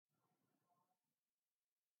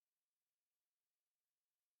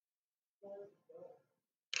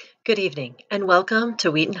Good evening, and welcome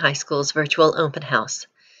to Wheaton High School's virtual open house.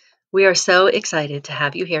 We are so excited to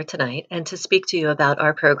have you here tonight and to speak to you about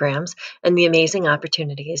our programs and the amazing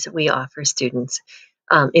opportunities we offer students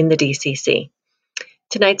in the DCC.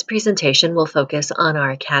 Tonight's presentation will focus on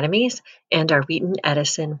our Academies and our Wheaton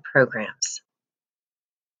Edison programs.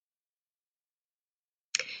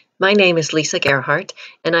 My name is Lisa Gerhardt,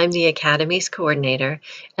 and I'm the Academies Coordinator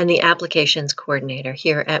and the Applications Coordinator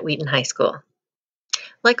here at Wheaton High School.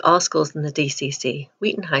 Like all schools in the DCC,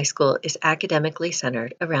 Wheaton High School is academically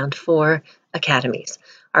centered around 4 academies: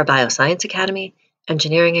 our Bioscience Academy,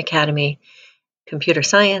 Engineering Academy, Computer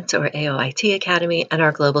Science or AOIT Academy, and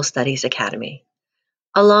our Global Studies Academy.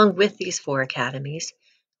 Along with these 4 academies,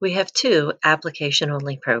 we have 2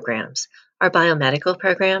 application-only programs: our Biomedical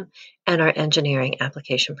program and our Engineering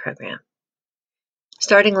Application program.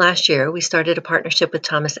 Starting last year, we started a partnership with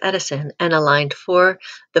Thomas Edison and aligned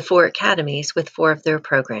the 4 academies with 4 of their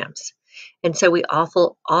programs. And so we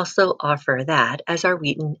also offer that as our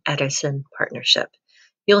Wheaton Edison partnership.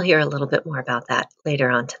 You'll hear a little bit more about that later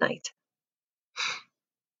on tonight.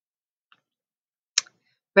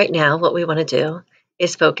 Right now, what we want to do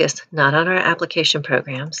is focus not on our application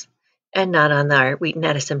programs and not on our Wheaton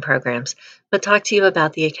Edison programs, but talk to you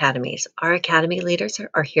about the academies. Our academy leaders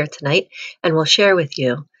are here tonight and will share with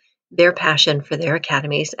you their passion for their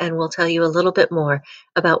academies, and we'll tell you a little bit more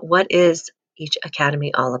about what is each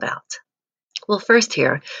academy all about. We'll first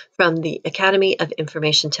hear from the Academy of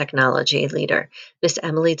Information Technology leader, Miss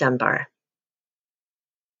Emily Dunbar.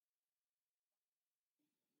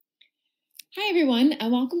 Hi everyone,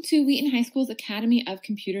 and welcome to Wheaton High School's Academy of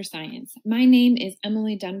Computer Science. My name is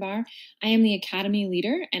Emily Dunbar. I am the Academy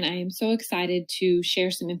leader, and I am so excited to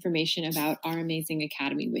share some information about our amazing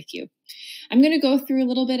Academy with you. I'm going to go through a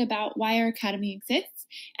little bit about why our Academy exists,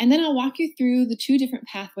 and then I'll walk you through the 2 different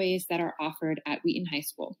pathways that are offered at Wheaton High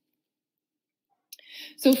School.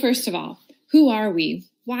 So first of all, who are we?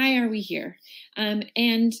 Why are we here?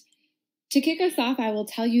 And to kick us off, I will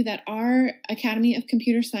tell you that our Academy of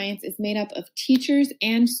Computer Science is made up of teachers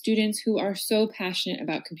and students who are so passionate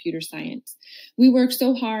about computer science. We work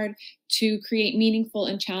so hard to create meaningful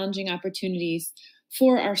and challenging opportunities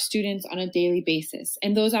for our students on a daily basis.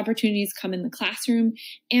 And those opportunities come in the classroom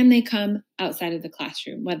and they come outside of the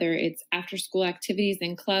classroom, whether it's after-school activities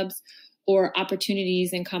and clubs or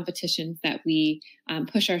opportunities and competitions that we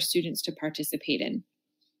push our students to participate in.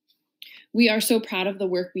 We are so proud of the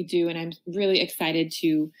work we do, and I'm really excited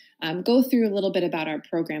to go through a little bit about our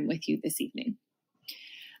program with you this evening.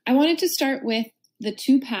 I wanted to start with the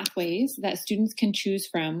 2 pathways that students can choose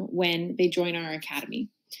from when they join our academy.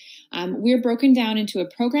 We're broken down into a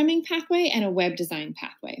programming pathway and a web design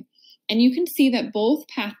pathway. And you can see that both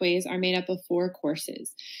pathways are made up of 4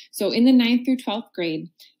 courses. So in the 9th through 12th grade,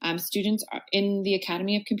 students in the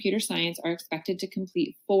Academy of Computer Science are expected to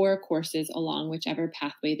complete 4 courses along whichever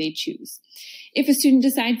pathway they choose. If a student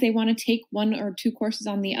decides they want to take 1 or 2 courses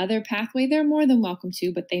on the other pathway, they're more than welcome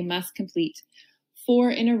to, but they must complete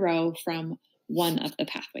 4 in a row from one of the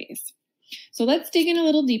pathways. So let's dig in a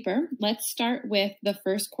little deeper. Let's start with the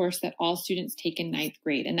first course that all students take in 9th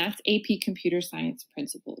grade, and that's AP Computer Science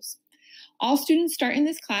Principles. All students start in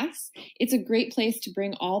this class. It's a great place to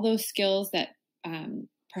bring all those skills that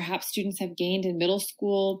perhaps students have gained in middle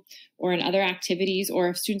school or in other activities, or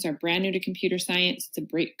if students are brand new to computer science, it's a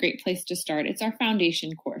great place to start. It's our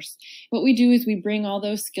foundation course. What we do is we bring all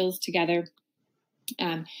those skills together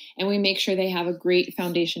and we make sure they have a great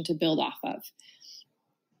foundation to build off of.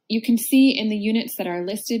 You can see in the units that are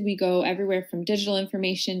listed, we go everywhere from digital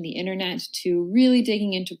information, the internet, to really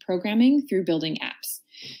digging into programming through building apps.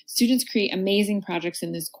 Students create amazing projects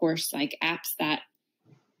in this course, like apps that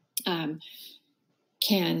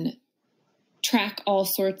can track all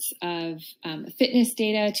sorts of fitness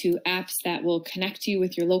data, to apps that will connect you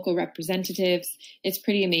with your local representatives. It's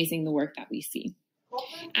pretty amazing the work that we see.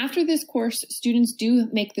 After this course, students do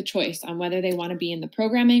make the choice on whether they want to be in the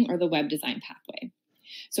programming or the web design pathway.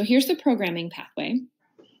 So here's the programming pathway.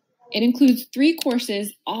 It includes 3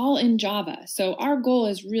 courses, all in Java. So our goal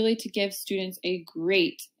is really to give students a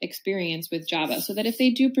great experience with Java so that if they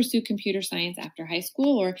do pursue computer science after high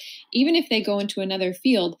school, or even if they go into another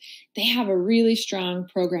field, they have a really strong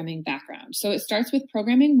programming background. So it starts with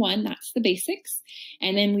Programming 1, that's the basics.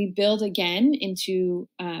 And then we build again into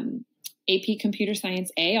AP Computer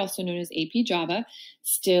Science A, also known as AP Java.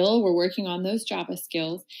 Still, we're working on those Java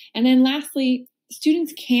skills. And then lastly,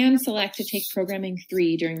 students can select to take Programming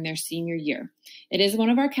 3 during their senior year. It is one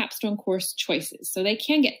of our capstone course choices, so they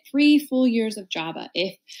can get 3 full years of Java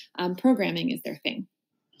if programming is their thing.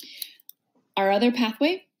 Our other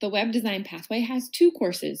pathway, the web design pathway, has 2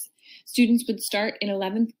 courses. Students would start in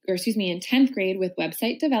 10th grade with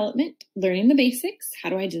website development, learning the basics. How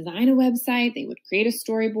do I design a website? They would create a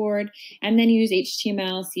storyboard and then use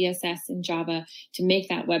HTML, CSS, and Java to make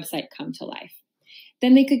that website come to life.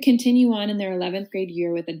 Then they could continue on in their 11th grade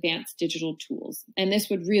year with advanced digital tools. And this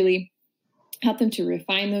would really help them to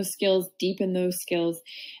refine those skills, deepen those skills,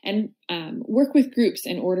 and work with groups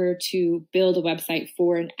in order to build a website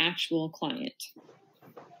for an actual client.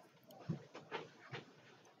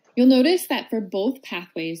 You'll notice that for both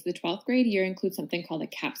pathways, the 12th grade year includes something called a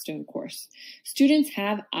capstone course. Students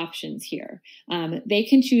have options here. They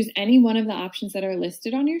can choose any one of the options that are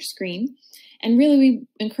listed on your screen. And really, we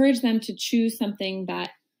encourage them to choose something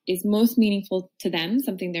that is most meaningful to them,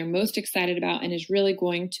 something they're most excited about, and is really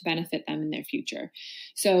going to benefit them in their future.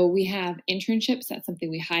 So we have internships. That's something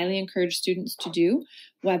we highly encourage students to do,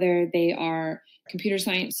 whether they are computer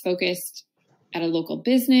science focused at a local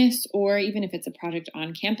business, or even if it's a project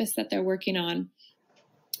on campus that they're working on.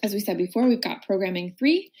 As we said before, we've got Programming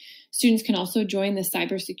 3. Students can also join the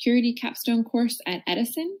Cybersecurity Capstone course at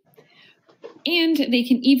Edison. And they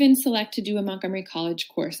can even select to do a Montgomery College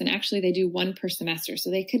course. And actually, they do one per semester. So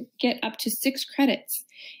they could get up to 6 credits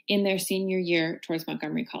in their senior year towards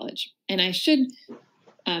Montgomery College. And I should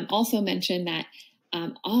also mention that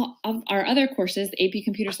all of our other courses, AP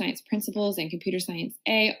Computer Science Principles and Computer Science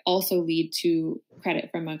A, also lead to credit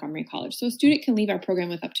from Montgomery College. So a student can leave our program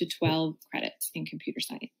with up to 12 credits in computer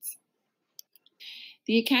science.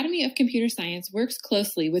 The Academy of Computer Science works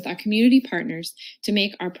closely with our community partners to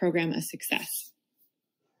make our program a success.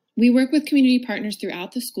 We work with community partners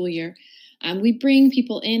throughout the school year. We bring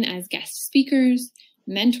people in as guest speakers,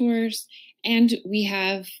 mentors, and we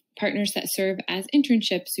have partners that serve as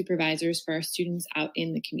internship supervisors for our students out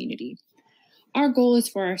in the community. Our goal is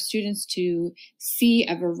for our students to see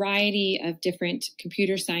a variety of different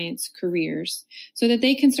computer science careers so that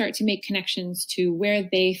they can start to make connections to where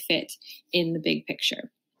they fit in the big picture.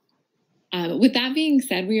 With that being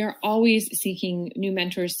said, we are always seeking new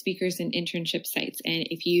mentors, speakers, and internship sites. And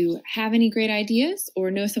if you have any great ideas or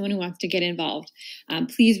know someone who wants to get involved,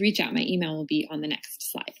 please reach out. My email will be on the next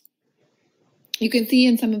slide. You can see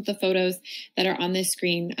in some of the photos that are on this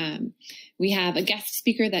screen, we have a guest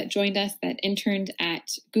speaker that joined us that interned at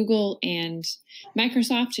Google and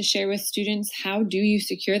Microsoft to share with students how do you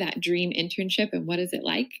secure that dream internship and what is it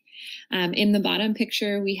like. In the bottom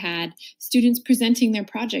picture, we had students presenting their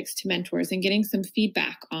projects to mentors and getting some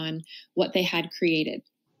feedback on what they had created.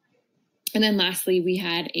 And then lastly, we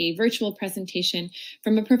had a virtual presentation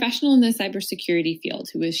from a professional in the cybersecurity field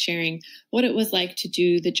who was sharing what it was like to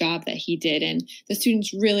do the job that he did. And the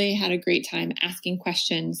students really had a great time asking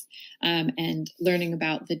questions and learning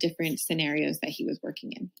about the different scenarios that he was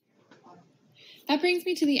working in. That brings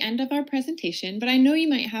me to the end of our presentation, but I know you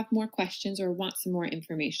might have more questions or want some more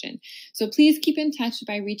information. So please keep in touch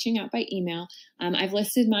by reaching out by email. I've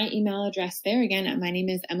listed my email address there. Again, my name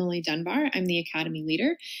is Emily Dunbar. I'm the Academy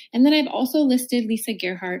leader. And then I've also listed Lisa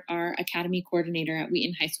Gerhardt, our Academy coordinator at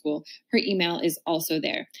Wheaton High School. Her email is also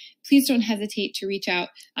there. Please don't hesitate to reach out.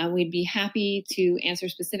 We'd be happy to answer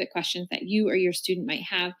specific questions that you or your student might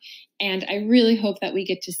have. And I really hope that we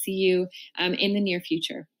get to see you in the near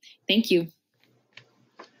future. Thank you.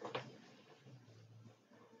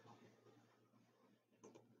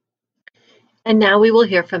 And now we will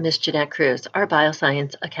hear from Ms. Jeanette Cruz, our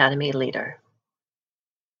Bioscience Academy leader.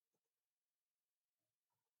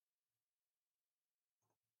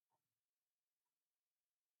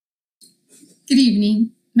 Good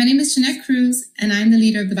evening. My name is Jeanette Cruz, and I'm the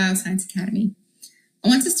leader of the Bioscience Academy. I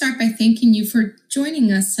want to start by thanking you for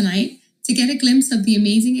joining us tonight to get a glimpse of the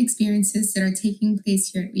amazing experiences that are taking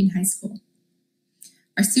place here at Wheaton High School.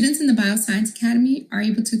 Our students in the Bioscience Academy are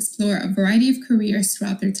able to explore a variety of careers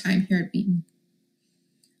throughout their time here at Wheaton.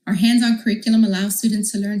 Our hands-on curriculum allows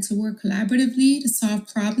students to learn to work collaboratively to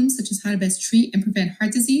solve problems such as how to best treat and prevent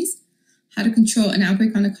heart disease, how to control an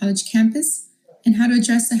outbreak on a college campus, and how to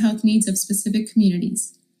address the health needs of specific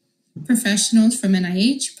communities. Professionals from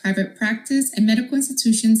NIH, private practice, and medical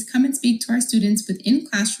institutions come and speak to our students within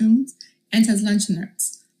classrooms and as lunch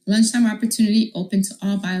alerts, a lunchtime opportunity open to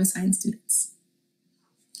all bioscience students.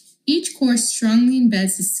 Each course strongly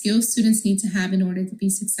embeds the skills students need to have in order to be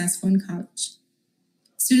successful in college.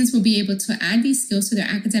 Students will be able to add these skills to their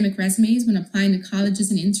academic resumes when applying to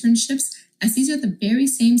colleges and internships, as these are the very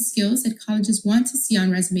same skills that colleges want to see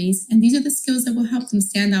on resumes, and these are the skills that will help them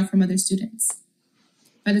stand out from other students.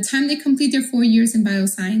 By the time they complete their 4 years in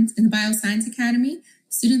bioscience in the Bioscience Academy,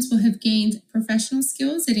 students will have gained professional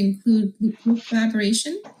skills that include group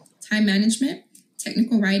collaboration, time management,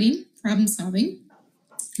 technical writing, problem solving,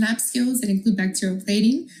 lab skills that include bacterial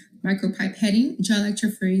plating, micropipetting, gel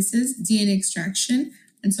electrophoresis, DNA extraction,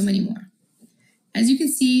 and so many more. As you can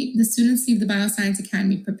see, the students leave the Bioscience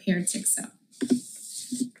Academy prepared to excel.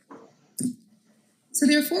 So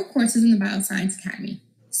there are 4 courses in the Bioscience Academy.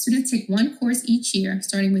 Students take 1 course each year,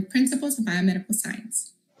 starting with Principles of Biomedical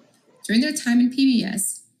Science. During their time in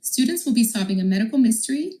PBS, students will be solving a medical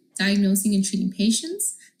mystery, diagnosing and treating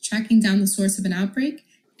patients, tracking down the source of an outbreak,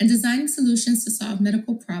 and designing solutions to solve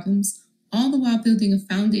medical problems, all the while building a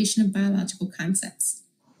foundation of biological concepts.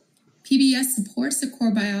 PBS supports the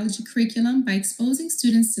core biology curriculum by exposing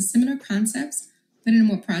students to similar concepts, but in a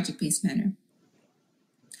more project-based manner.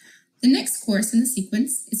 The next course in the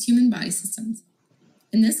sequence is Human Body Systems.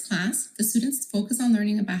 In this class, the students focus on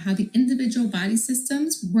learning about how the individual body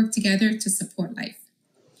systems work together to support life.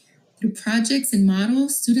 Through projects and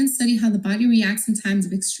models, students study how the body reacts in times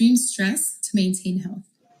of extreme stress to maintain health.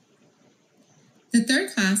 The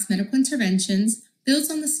third class, Medical Interventions,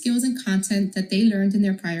 builds on the skills and content that they learned in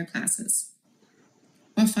their prior classes.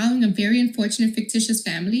 While following a very unfortunate fictitious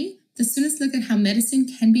family, the students look at how medicine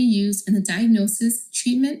can be used in the diagnosis,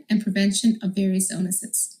 treatment, and prevention of various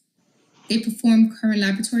illnesses. They perform current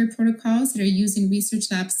laboratory protocols that are used in research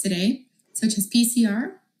labs today, such as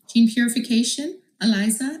PCR, gene purification,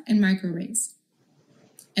 ELISA, and microarrays.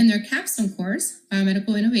 In their capstone course,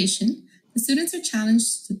 Biomedical Innovation, the students are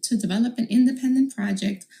challenged to develop an independent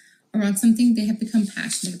project around something they have become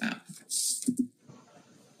passionate about.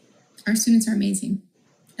 Our students are amazing,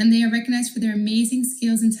 and they are recognized for their amazing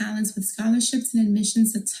skills and talents with scholarships and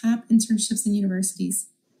admissions to top internships and universities.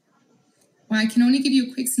 While I can only give you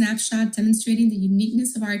a quick snapshot demonstrating the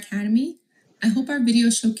uniqueness of our academy, I hope our video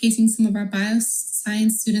showcasing some of our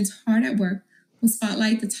bioscience students hard at work will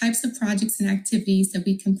spotlight the types of projects and activities that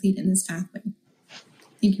we complete in this pathway.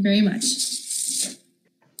 Thank you very much.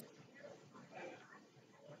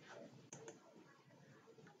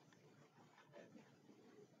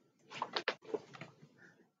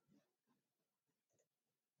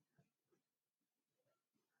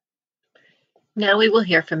 Now we will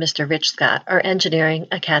hear from Mr. Rich Scott, our Engineering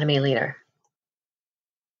Academy leader.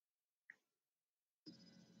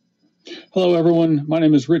 Hello, everyone. My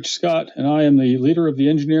name is Rich Scott, and I am the leader of the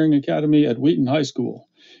Engineering Academy at Wheaton High School.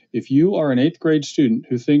 If you are an 8th grade student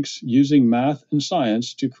who thinks using math and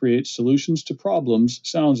science to create solutions to problems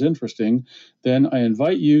sounds interesting, then I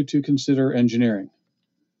invite you to consider engineering.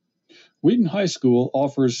 Wheaton High School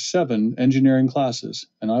offers 7 engineering classes,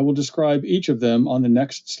 and I will describe each of them on the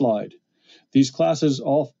next slide. These classes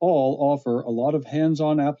all offer a lot of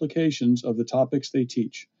hands-on applications of the topics they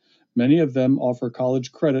teach. Many of them offer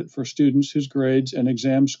college credit for students whose grades and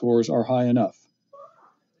exam scores are high enough.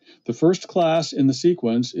 The first class in the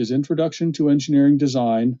sequence is Introduction to Engineering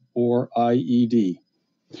Design, or IED.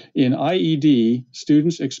 In IED,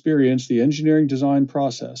 students experience the engineering design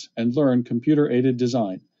process and learn computer-aided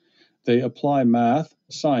design. They apply math,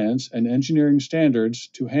 science, and engineering standards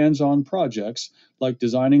to hands-on projects like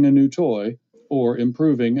designing a new toy or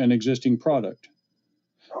improving an existing product.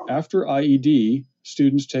 After IED,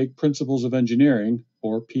 students take Principles of Engineering,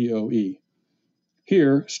 or POE.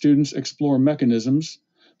 Here, students explore mechanisms,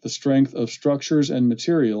 the strength of structures and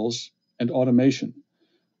materials, and automation.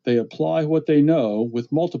 They apply what they know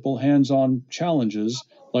with multiple hands-on challenges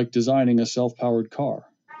like designing a self-powered car.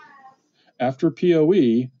 After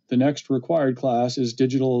POE, the next required class is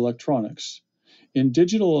Digital Electronics. In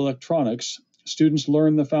Digital Electronics, students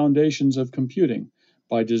learn the foundations of computing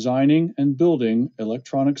by designing and building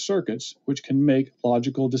electronic circuits which can make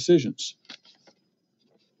logical decisions.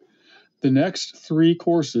 The next 3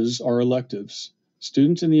 courses are electives.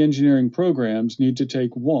 Students in the engineering programs need to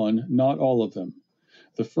take 1, not all of them.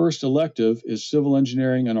 The first elective is Civil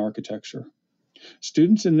Engineering and Architecture.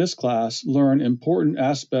 Students in this class learn important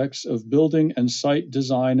aspects of building and site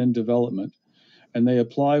design and development, and they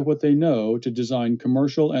apply what they know to design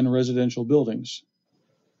commercial and residential buildings.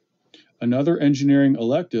 Another engineering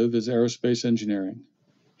elective is Aerospace Engineering.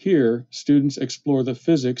 Here, students explore the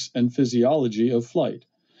physics and physiology of flight.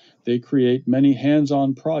 They create many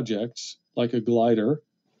hands-on projects like a glider,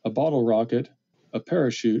 a bottle rocket, a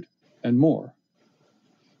parachute, and more.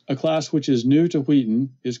 A class which is new to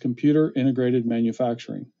Wheaton is Computer Integrated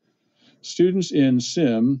Manufacturing. Students in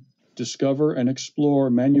SIM discover and explore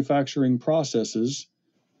manufacturing processes,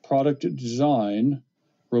 product design,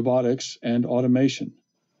 robotics, and automation.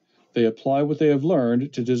 They apply what they have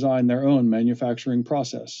learned to design their own manufacturing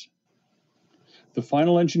process. The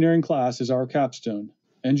final engineering class is our capstone,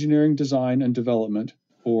 Engineering Design and Development,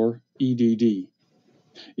 or EDD.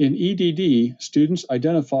 In EDD, students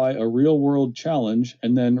identify a real-world challenge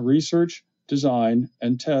and then research, design,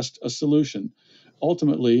 and test a solution,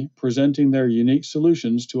 ultimately presenting their unique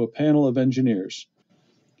solutions to a panel of engineers.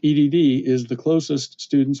 EDD is the closest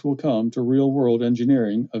students will come to real-world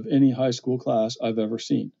engineering of any high school class I've ever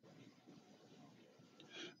seen.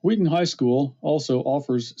 Wheaton High School also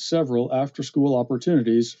offers several after-school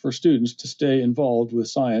opportunities for students to stay involved with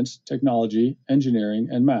science, technology, engineering,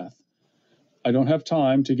 and math. I don't have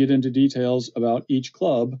time to get into details about each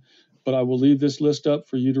club, but I will leave this list up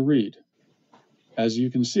for you to read. As you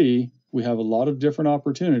can see, we have a lot of different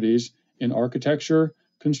opportunities in architecture,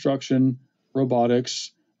 construction,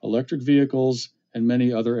 robotics, electric vehicles, and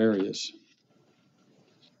many other areas.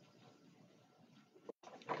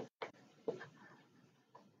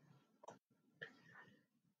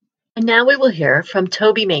 And now we will hear from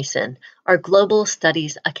Toby Mason, our Global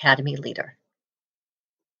Studies Academy leader.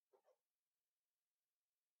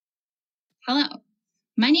 Hello,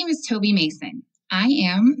 my name is Toby Mason. I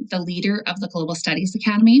am the leader of the Global Studies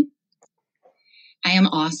Academy. I am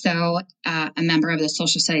also a member of the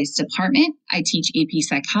Social Studies Department. I teach AP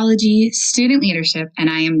Psychology, Student Leadership, and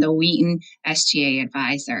I am the Wheaton SGA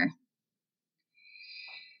Advisor.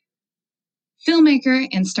 Filmmaker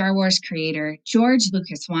and Star Wars creator George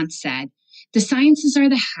Lucas once said, "The sciences are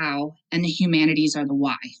the how and the humanities are the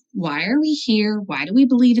why. Why are we here? Why do we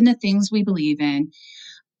believe in the things we believe in?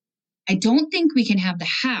 I don't think we can have the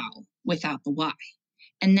how without the why."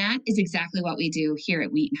 And that is exactly what we do here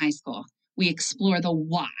at Wheaton High School. We explore the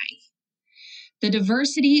why. The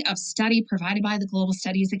diversity of study provided by the Global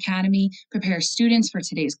Studies Academy prepares students for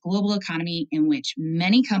today's global economy in which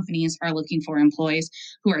many companies are looking for employees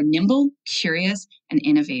who are nimble, curious, and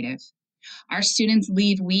innovative. Our students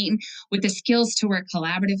leave Wheaton with the skills to work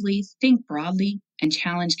collaboratively, think broadly, and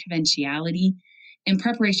challenge conventionality in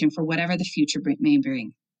preparation for whatever the future may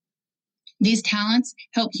bring. These talents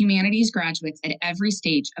help humanities graduates at every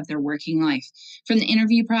stage of their working life, from the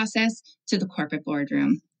interview process to the corporate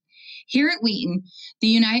boardroom. Here at Wheaton,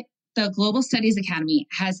 the Global Studies Academy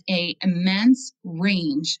has an immense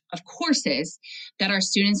range of courses that our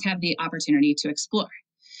students have the opportunity to explore.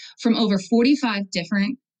 From over 45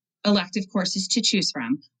 different elective courses to choose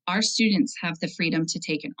from, our students have the freedom to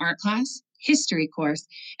take an art class, history course,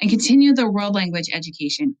 and continue their world language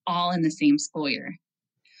education all in the same school year.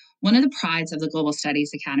 One of the prides of the Global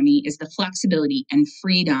Studies Academy is the flexibility and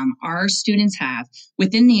freedom our students have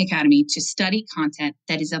within the Academy to study content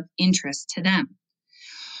that is of interest to them.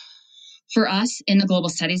 For us in the Global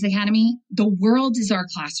Studies Academy, the world is our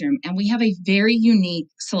classroom, and we have a very unique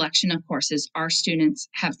selection of courses our students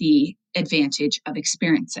have the advantage of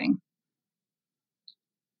experiencing.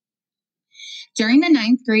 During the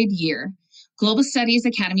 9th grade year, Global Studies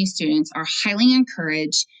Academy students are highly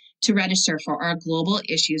encouraged to register for our Global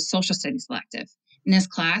Issues Social Studies elective. In this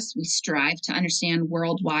class, we strive to understand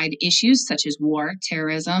worldwide issues such as war,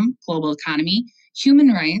 terrorism, global economy, human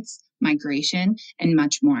rights, migration, and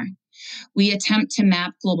much more. We attempt to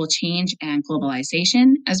map global change and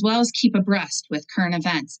globalization, as well as keep abreast with current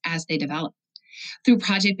events as they develop. Through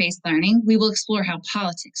project-based learning, we will explore how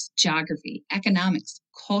politics, geography, economics,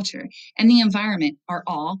 culture, and the environment are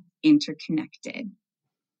all interconnected.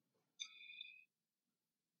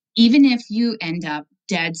 Even if you end up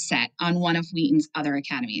dead set on one of Wheaton's other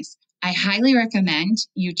academies, I highly recommend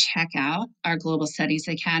you check out our Global Studies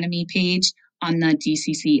Academy page on the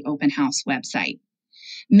DCC Open House website.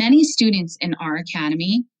 Many students in our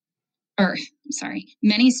academy,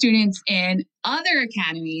 many students in other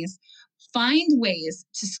academies find ways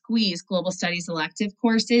to squeeze Global Studies elective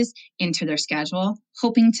courses into their schedule,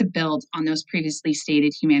 hoping to build on those previously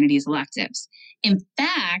stated humanities electives. In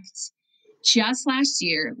fact, just last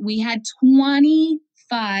year, we had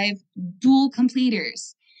 25 dual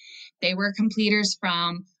completers. They were completers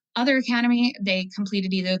from other academy. They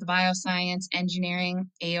completed either the Bioscience, Engineering,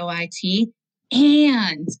 AOIT,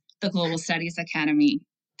 and the Global Studies Academy.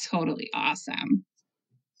 Totally awesome.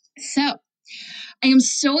 So I am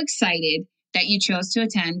so excited that you chose to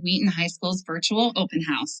attend Wheaton High School's virtual open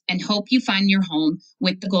house and hope you find your home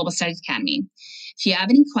with the Global Studies Academy. If you have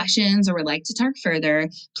any questions or would like to talk further,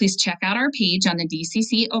 please check out our page on the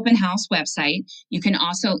DCC Open House website. You can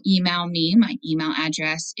also email me. My email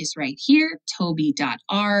address is right here,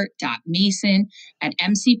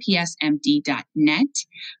 toby.r.mason@mcpsmd.net.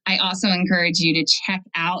 I also encourage you to check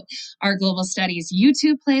out our Global Studies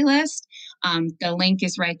YouTube playlist. The link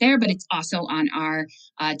is right there, but it's also on our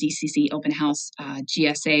DCC Open House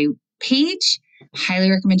GSA page. Highly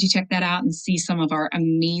recommend you check that out and see some of our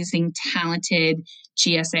amazing, talented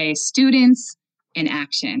GSA students in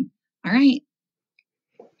action. All right.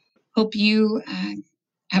 Hope you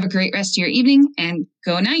have a great rest of your evening, and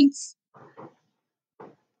go Knights.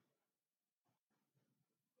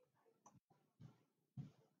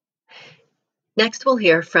 Next, we'll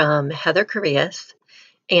hear from Heather Correas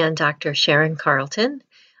and Dr. Sharon Carlton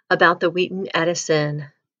about the Wheaton-Edison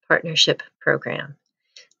Partnership Program.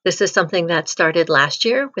 This is something that started last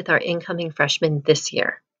year with our incoming freshmen this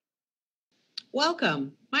year.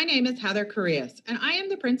 Welcome. My name is Heather Correas, and I am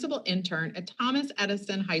the principal intern at Thomas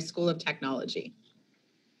Edison High School of Technology.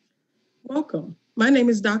 Welcome. My name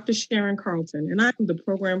is Dr. Sharon Carlton, and I am the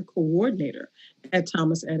program coordinator at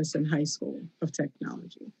Thomas Edison High School of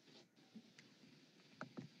Technology.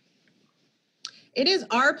 It is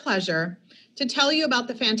our pleasure to tell you about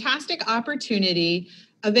the fantastic opportunity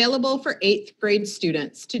available for 8th grade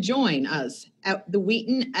students to join us at the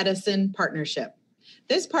Wheaton-Edison Partnership.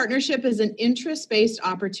 This partnership is an interest-based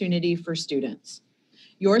opportunity for students.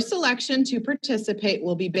 Your selection to participate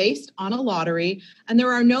will be based on a lottery, and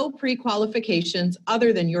there are no pre-qualifications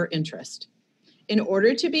other than your interest. In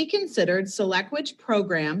order to be considered, select which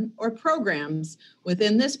program or programs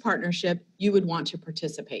within this partnership you would want to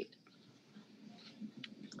participate.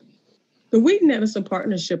 The Wheaton-Edison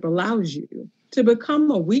Partnership allows you to become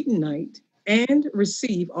a Wheatonite and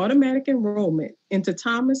receive automatic enrollment into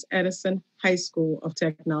Thomas Edison High School of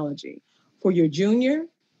Technology for your junior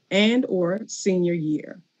and or senior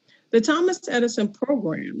year. The Thomas Edison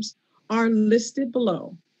programs are listed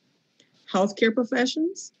below: Healthcare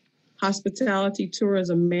Professions, Hospitality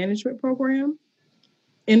Tourism Management Program,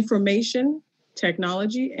 Information,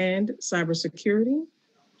 Technology and Cybersecurity,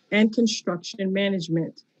 and Construction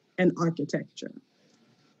Management and Architecture.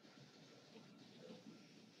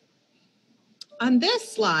 On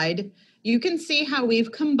this slide, you can see how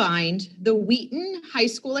we've combined the Wheaton High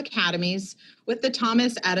School Academies with the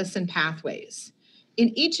Thomas Edison pathways.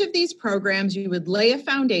 In each of these programs, you would lay a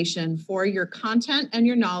foundation for your content and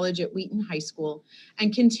your knowledge at Wheaton High School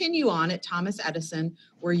and continue on at Thomas Edison,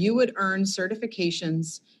 where you would earn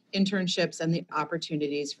certifications, internships, and the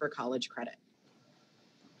opportunities for college credit.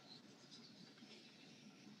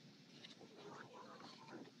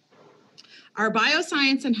 Our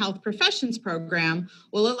Bioscience and Health Professions program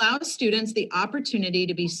will allow students the opportunity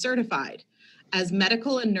to be certified as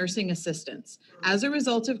medical and nursing assistants as a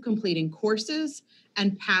result of completing courses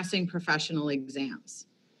and passing professional exams.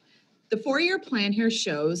 The four-year plan here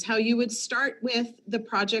shows how you would start with the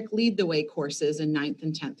Project Lead the Way courses in 9th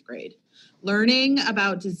and 10th grade, learning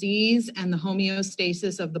about disease and the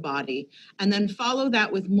homeostasis of the body, and then follow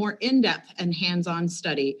that with more in-depth and hands-on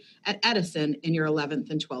study at Edison in your 11th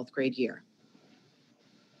and 12th grade year.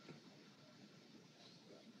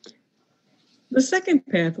 The second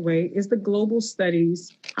pathway is the Global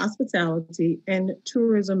Studies, Hospitality, and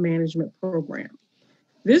Tourism Management Program.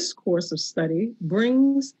 This course of study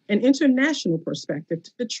brings an international perspective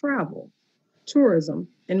to travel, tourism,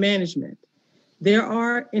 and management. There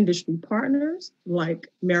are industry partners like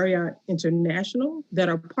Marriott International that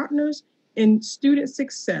are partners in student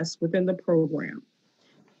success within the program.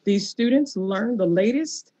 These students learn the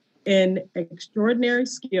latest in extraordinary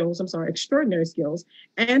skills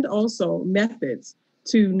and also methods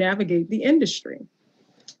to navigate the industry.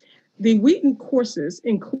 The Wheaton courses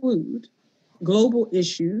include Global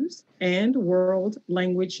Issues and World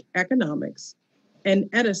Language Economics and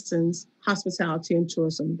Edison's Hospitality and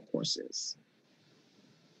Tourism courses.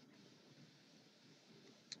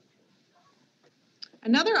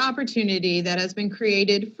 Another opportunity that has been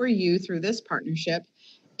created for you through this partnership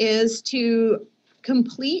is to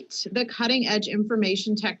complete the cutting edge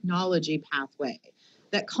information technology pathway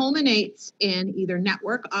that culminates in either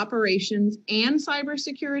network operations and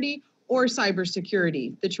cybersecurity or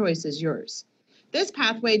cybersecurity. The choice is yours. This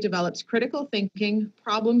pathway develops critical thinking,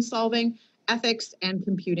 problem solving, ethics, and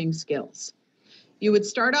computing skills. You would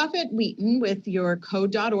start off at Wheaton with your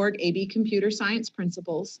code.org AB computer science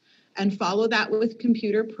principles and follow that with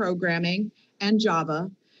computer programming and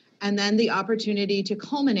Java, and then the opportunity to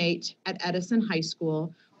culminate at Edison High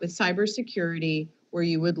School with cybersecurity, where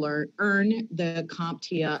you would earn the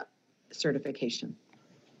CompTIA certification.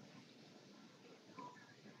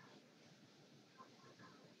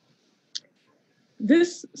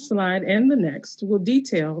 This slide and the next will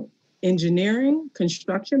detail engineering,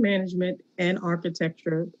 construction management, and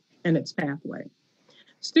architecture and its pathway.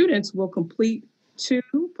 Students will complete 2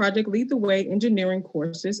 Project Lead the Way engineering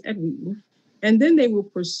courses at Wheaton, and then they will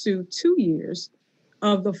pursue 2 years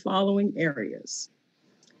of the following areas: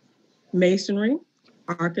 masonry,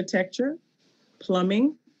 architecture,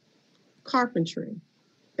 plumbing, carpentry,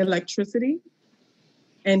 electricity,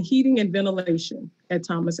 and heating and ventilation at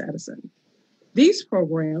Thomas Edison. These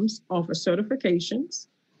programs offer certifications,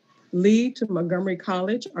 lead to Montgomery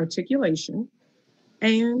College articulation,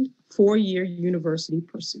 and 4-year university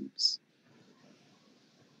pursuits.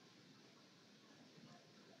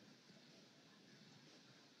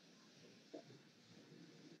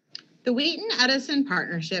 The Wheaton-Edison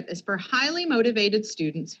partnership is for highly motivated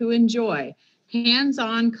students who enjoy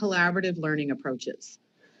hands-on collaborative learning approaches.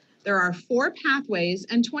 There are 4 pathways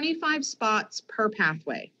and 25 spots per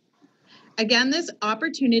pathway. Again, this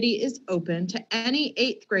opportunity is open to any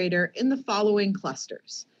 8th grader in the following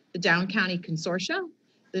clusters: the Down County Consortia,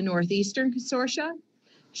 the Northeastern Consortia,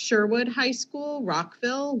 Sherwood High School,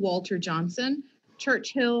 Rockville, Walter Johnson,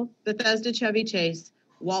 Churchill, Bethesda Chevy Chase,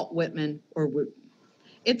 Walt Whitman, or Wheaton.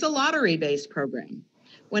 It's a lottery-based program.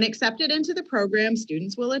 When accepted into the program,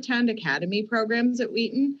 students will attend Academy programs at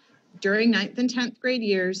Wheaton during 9th and 10th grade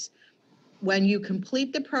years. When you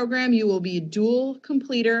complete the program, you will be a dual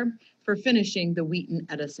completer for finishing the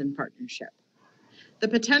Wheaton-Edison partnership. The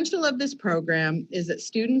potential of this program is that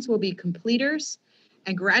students will be completers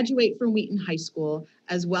and graduate from Wheaton High School,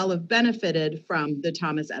 as well as benefited from the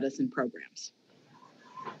Thomas Edison programs.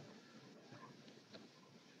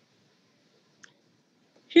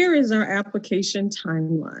 Here is our application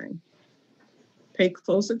timeline. Pay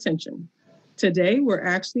close attention. Today, we're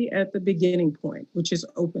actually at the beginning point, which is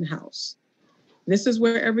open house. This is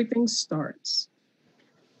where everything starts.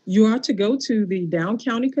 You are to go to the Down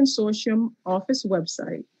County Consortium office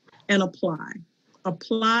website and apply.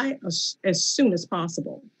 Apply as soon as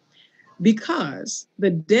possible, because the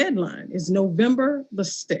deadline is November the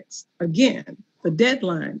 6th. Again, the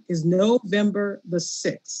deadline is November the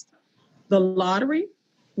 6th. The lottery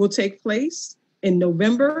will take place in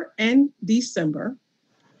November and December.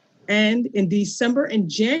 And in December and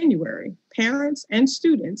January, parents and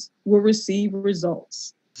students will receive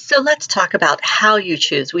results. So let's talk about how you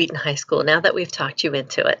choose Wheaton High School now that we've talked you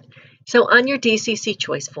into it. So on your DCC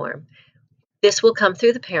choice form, this will come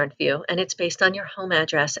through the parent view, and it's based on your home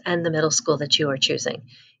address and the middle school that you are choosing.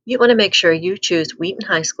 You want to make sure you choose Wheaton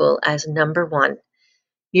High School as number 1.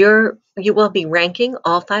 You will be ranking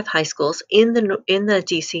all 5 high schools in the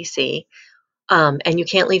DCC, and you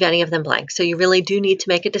can't leave any of them blank. So you really do need to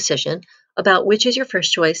make a decision about which is your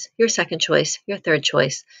first choice, your second choice, your third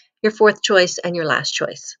choice, your fourth choice, and your last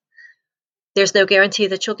choice. There's no guarantee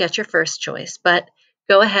that you'll get your first choice, but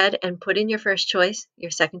go ahead and put in your first choice,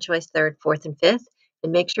 your second choice, third, fourth, and fifth,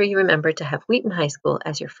 and make sure you remember to have Wheaton High School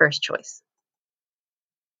as your first choice.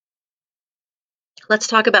 Let's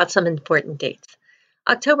talk about some important dates.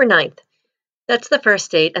 October 9th, that's the first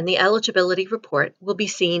date, and the eligibility report will be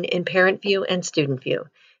seen in Parent View and Student View.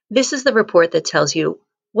 This is the report that tells you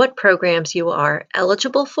what programs you are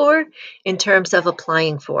eligible for in terms of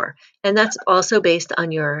applying for, and that's also based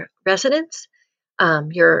on your residence,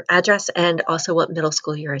 your address, and also what middle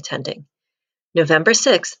school you're attending. November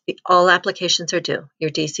 6th, all applications are due. Your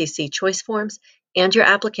DCC choice forms and your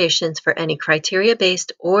applications for any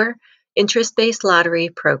criteria-based or interest-based lottery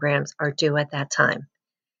programs are due at that time.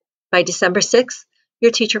 By December 6th,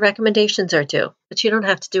 your teacher recommendations are due, but you don't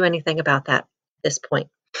have to do anything about that at this point.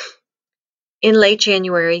 In late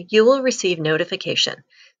January, you will receive notification.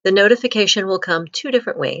 The notification will come 2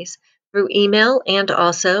 different ways, through email and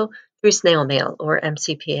also through snail mail or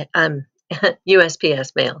USPS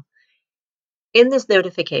mail. In this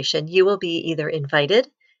notification, you will be either invited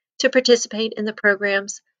to participate in the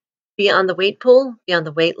programs, be on the wait pool, be on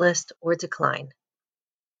the wait list, or decline.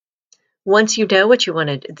 Once you know what you want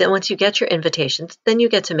to do, then once you get your invitations, then you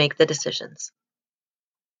get to make the decisions.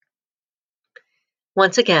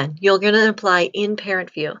 Once again, you're going to apply in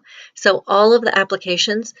Parent View. So all of the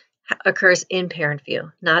applications occurs in Parent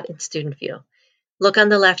View, not in Student View. Look on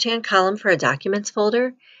the left-hand column for a Documents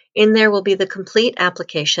folder. In there will be the complete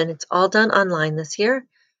application. It's all done online this year,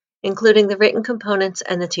 including the written components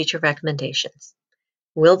and the teacher recommendations.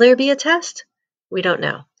 Will there be a test? We don't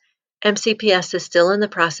know. MCPS is still in the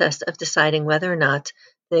process of deciding whether or not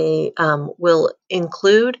they will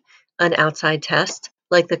include an outside test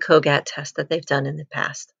like the COGAT test that they've done in the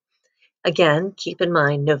past. Again, keep in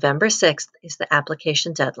mind, November 6th is the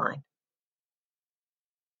application deadline.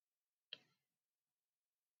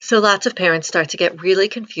 So lots of parents start to get really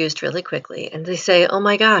confused really quickly, and they say, oh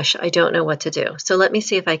my gosh, I don't know what to do. So let me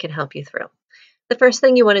see if I can help you through. The first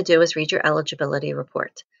thing you want to do is read your eligibility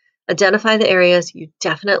report. Identify the areas you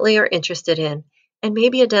definitely are interested in, and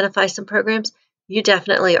maybe identify some programs you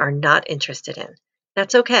definitely are not interested in.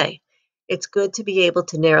 That's okay. It's good to be able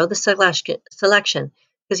to narrow the selection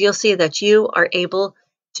because you'll see that you are able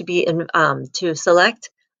to be to select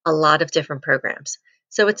a lot of different programs.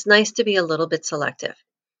 So it's nice to be a little bit selective.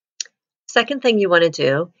 Second thing you want to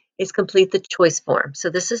do is complete the choice form. So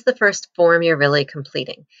this is the first form you're really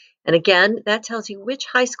completing. And again, that tells you which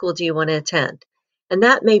high school do you want to attend. And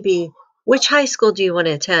that may be which high school do you want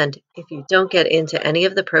to attend if you don't get into any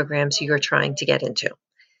of the programs you're trying to get into.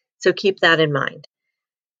 So keep that in mind.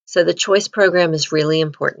 So the choice program is really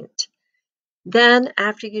important. Then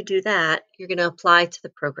after you do that, you're going to apply to the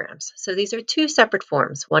programs. So these are two separate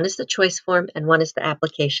forms. One is the choice form and one is the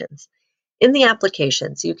applications. In the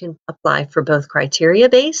applications, you can apply for both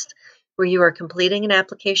criteria-based, where you are completing an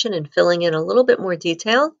application and filling in a little bit more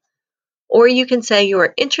detail, or you can say you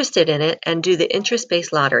are interested in it and do the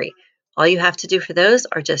interest-based lottery. All you have to do for those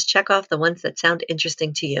are just check off the ones that sound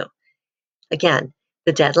interesting to you. Again,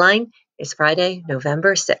 the deadline is Friday,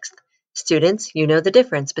 November 6th. Students, you know the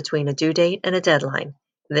difference between a due date and a deadline.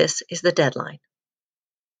 This is the deadline.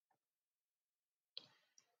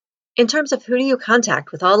 In terms of who do you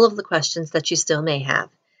contact with all of the questions that you still may have,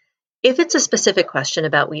 if it's a specific question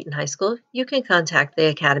about Wheaton High School, you can contact the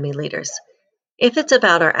Academy leaders. If it's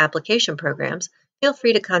about our application programs, feel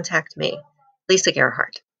free to contact me, Lisa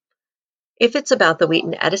Gerhardt. If it's about the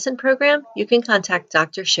Wheaton Edison program, you can contact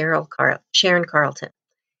Dr. Sharon Carlton.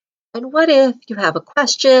 And what if you have a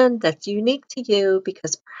question that's unique to you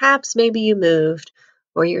because perhaps maybe you moved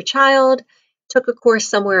or your child took a course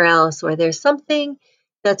somewhere else, or there's something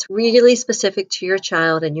that's really specific to your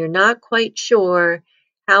child and you're not quite sure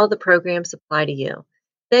how the programs apply to you?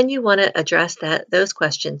 Then you want to address those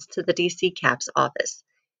questions to the DC CAPS office.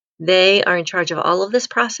 They are in charge of all of this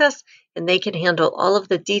process and they can handle all of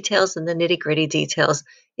the details and the nitty-gritty details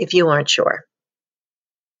if you aren't sure.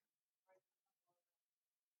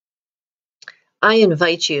 I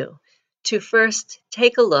invite you to first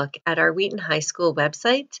take a look at our Wheaton High School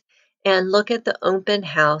website and look at the Open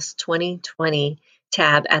House 2020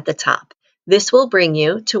 tab at the top. This will bring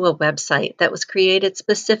you to a website that was created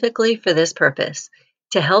specifically for this purpose,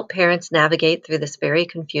 to help parents navigate through this very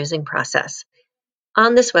confusing process.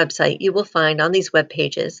 On this website, you will find, on these web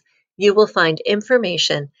pages, you will find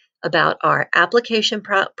information about our application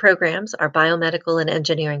programs, our biomedical and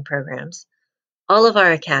engineering programs, all of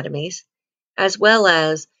our academies, as well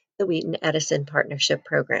as the Wheaton Edison partnership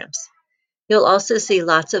programs. You'll also see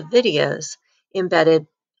lots of videos embedded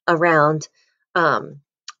around the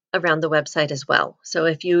website as well. So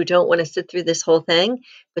if you don't want to sit through this whole thing,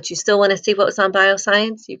 but you still want to see what was on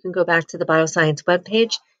Bioscience, you can go back to the Bioscience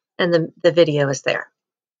webpage and the video is there.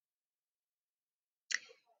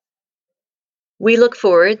 We look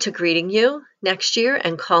forward to greeting you next year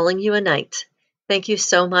and calling you a night. Thank you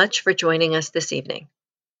so much for joining us this evening.